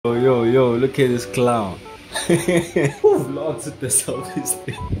Yo, look at this clown. Who vlogs with the selfies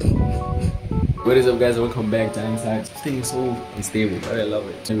thing? What is up, guys? Welcome back to Inside. This thing is so unstable, but I love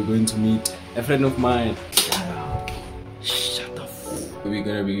it. So we're going to meet a friend of mine. Shut the f. We're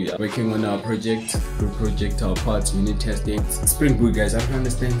gonna be working on our project. Our parts, unit testing. Spring Boot, guys. I don't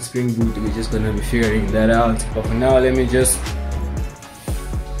understand Spring Boot. We're just gonna be figuring that out. But for now, let me just.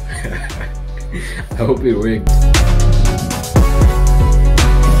 I hope it works.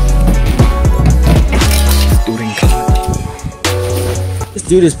 This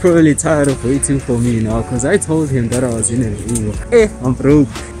dude is probably tired of waiting for me now, because I told him that I was in a video. Hey, I'm broke.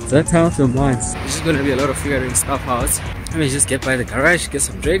 That time of the month. It's just gonna be a lot of figuring stuff out. Let me just get by the garage, get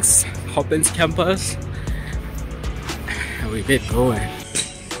some drinks, hop into campus, and we get going.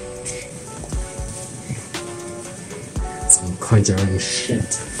 Some conjuring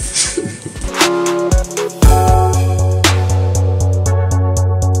shit.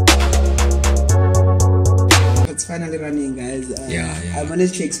 Finally running, guys. Yeah. I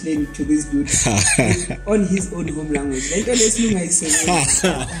managed to explain to this dude on his own home language.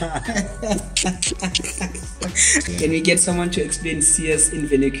 Can we get someone to explain CS in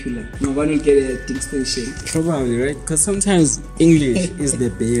vernacular? No one will get a distinction. Probably, right? Because sometimes English is the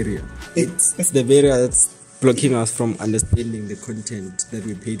barrier. It's the barrier that's blocking us from understanding the content that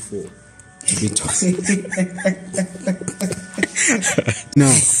we paid for to be taught. No.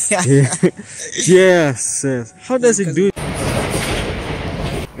 Yes. How does it do?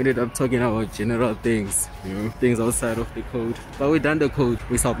 We ended up talking about general things, you know, things outside of the code. But we done the code.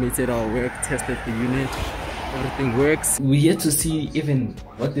 We submitted our work, tested the unit. Everything works. We yet to see even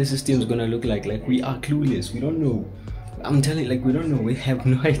what the system is gonna look like. Like, we are clueless. We don't know. I'm telling you, like, we don't know. We have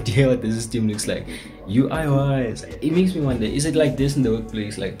no idea what the system looks like. UI wise, it makes me wonder, is it like this in the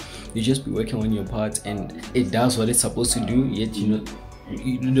workplace? Like, you just be working on your parts and it does what it's supposed to do, yet you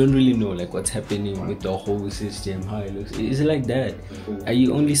don't really know like what's happening with the whole system, how it looks. Is it like that? Are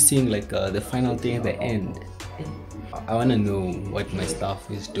you only seeing like the final thing at the end? I want to know what my staff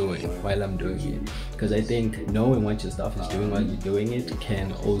is doing while I'm doing it, because I think knowing what your staff is doing while you're doing it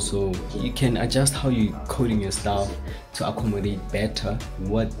can also, you can adjust how you coding your stuff to accommodate better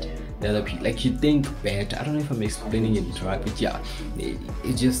what the other people, like, you think better. I don't know if I'm explaining it right, but yeah,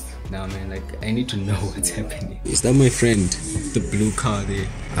 it just, nah man, like, I need to know what's happening. Is that my friend, the blue car there?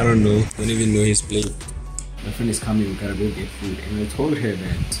 I don't know, don't even know his plate. My friend is coming, we gotta go get food, and I told her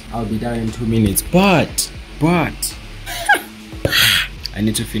that I'll be there in 2 minutes, but I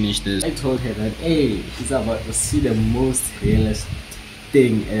need to finish this. I told her that, hey, she's about to see the most realistic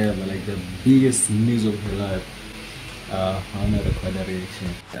thing ever, like the biggest news of her life. I'm not record a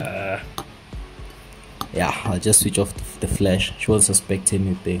reaction. Yeah, I'll just switch off the flash. She won't suspect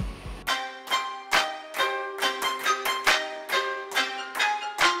anything.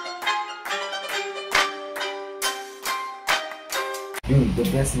 Dude, the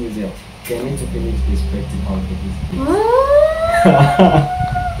best news ever. I need to finish this practical for this.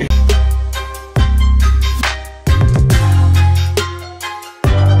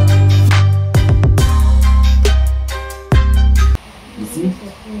 You see?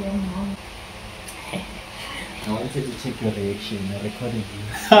 I wanted to check your reaction. I recorded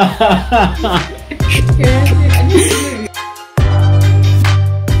you.